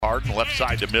Harden, left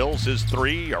side to Mills, his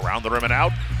three, around the rim and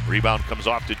out. Rebound comes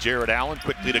off to Jarrett Allen,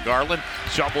 quickly to Garland,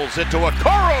 shovels it to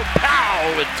Okoro,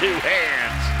 pow, with two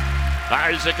hands.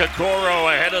 Isaac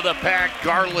Okoro ahead of the pack,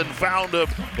 Garland found him,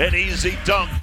 an easy dunk.